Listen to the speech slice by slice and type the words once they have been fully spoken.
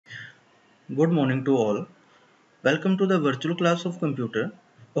Good morning to all. Welcome to the virtual class of computer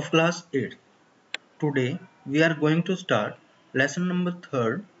of class 8. Today we are going to start lesson number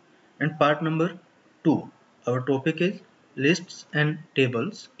 3rd and part number 2. Our topic is lists and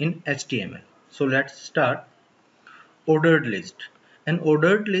tables in HTML. So let's start. Ordered list. An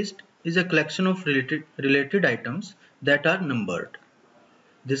ordered list is a collection of related items that are numbered.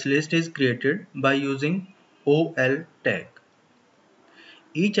 This list is created by using OL tag.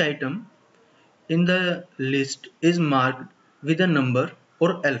 Each item in the list is marked with a number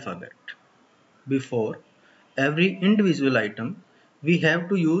or alphabet. Before every individual item, we have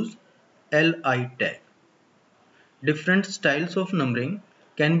to use LI tag. Different styles of numbering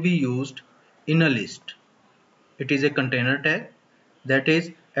can be used in a list. It is a container tag, that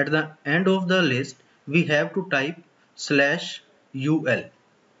is, at the end of the list, we have to type /UL.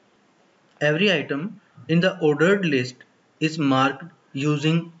 Every item in the ordered list is marked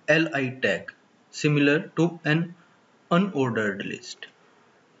using LI tag, similar to an unordered list.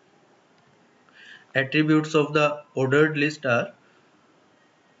 Attributes of the ordered list are: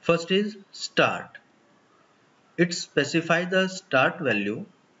 first is start. It specifies the start value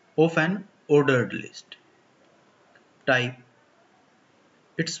of an ordered list. Type.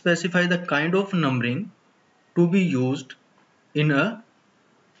 It specifies the kind of numbering to be used in a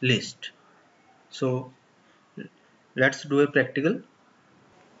list. So let's do a practical.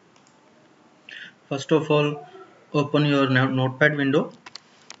 First of all, open your notepad window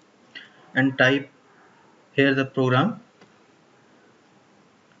and type here the program.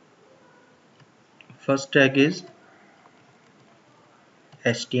 First tag is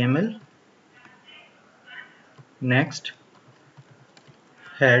HTML. Next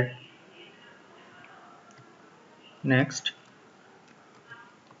head. Next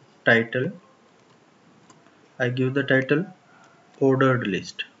title. I give the title ordered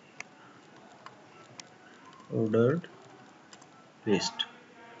list. Ordered list.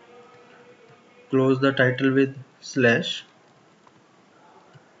 Close the title with slash.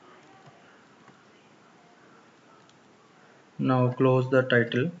 Now close the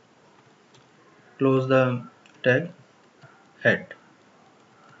title. Close the tag head.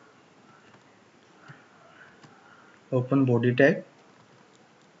 Open body tag.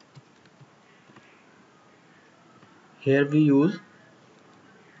 Here we use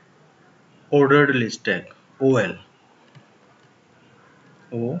ordered list tag OL.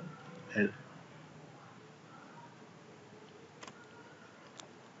 OL.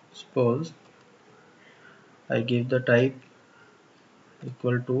 Suppose I give the type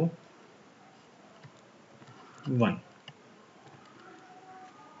equal to 1.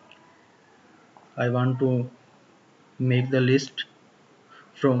 I want to make the list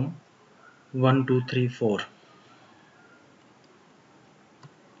from 1, 2, 3, 4.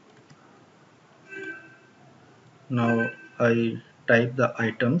 Now I type the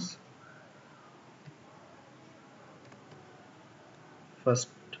items. First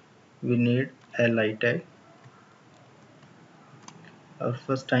we need LI tag. Our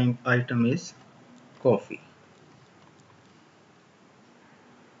first time item is coffee.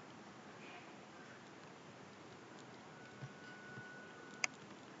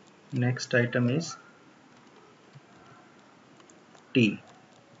 Next item is tea.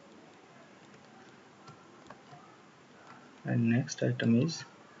 And next item is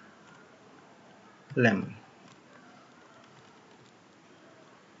lemon.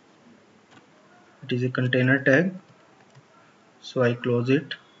 It is a container tag, so I close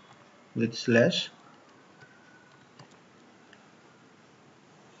it with slash.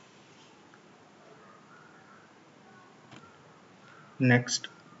 Next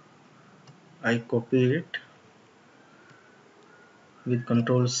I copy it with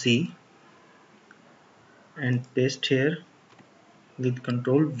Ctrl C and paste here with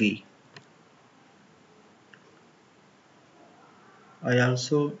Ctrl V. I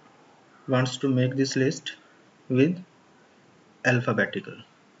also wants to make this list with alphabet.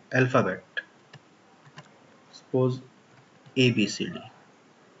 Suppose A B C D.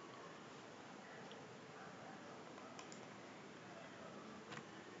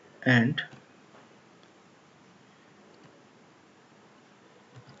 And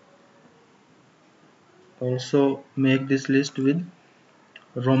also make this list with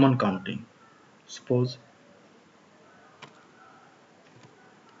Roman counting. Suppose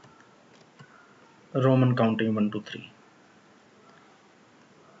Roman counting 1, 2, 3.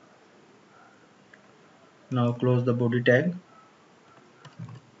 Now close the body tag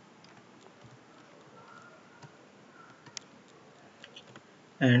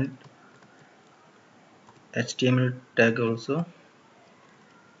and HTML tag also.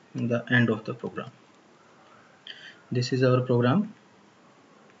 in the end of the program. This is our program.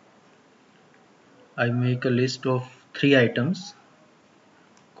 I make a list of 3 items: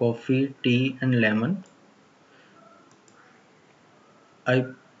 coffee, tea and lemon. I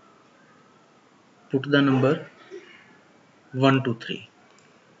put the number 1 to 3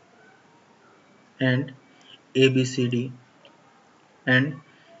 and A B C D and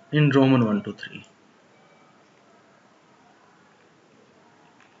in Roman 1 to 3.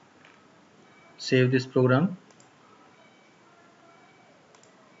 Save this program.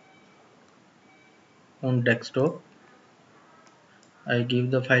 On desktop, I give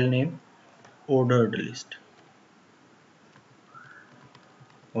the file name ordered list.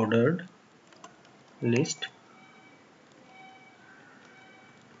 Ordered list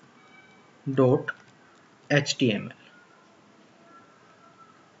dot html.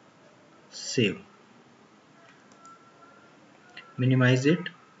 Save. Minimize it.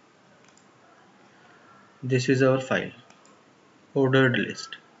 This is our file, ordered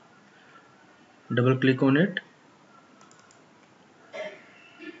list. Double click on it.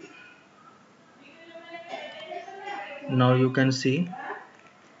 Now you can see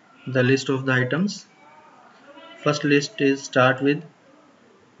the list of the items. First list is start with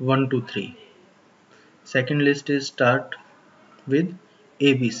 1 to 3. Second list is start with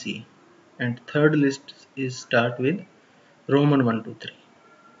ABC. And third list is start with Roman 1 to 3.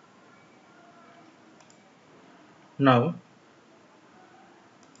 Now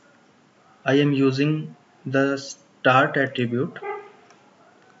I am using the start attribute.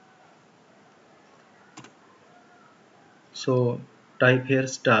 So type here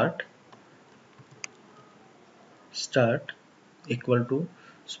start equal to,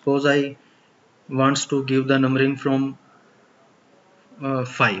 suppose I wants to give the numbering from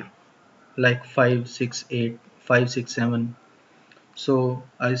 5, like 5 6 8 5 6 7. So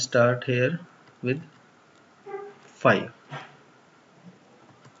I start here with 5,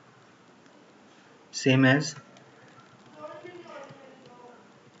 same as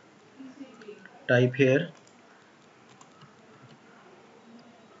type here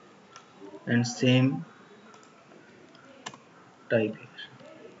and same type here.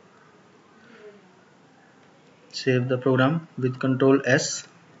 Save the program with Ctrl S.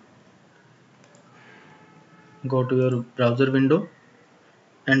 Go to your browser window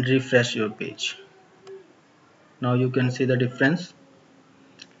and refresh your page. Now you can see the difference.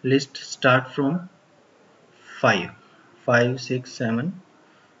 List start from 5, 5 6 7.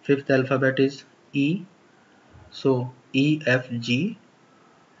 Fifth alphabet is E, so E F G,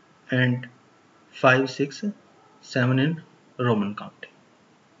 and 5 6 7 in Roman counting.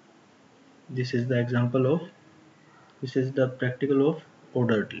 This is the example of, this is the practical of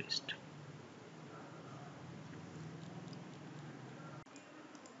ordered list.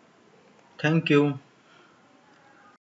 Thank you.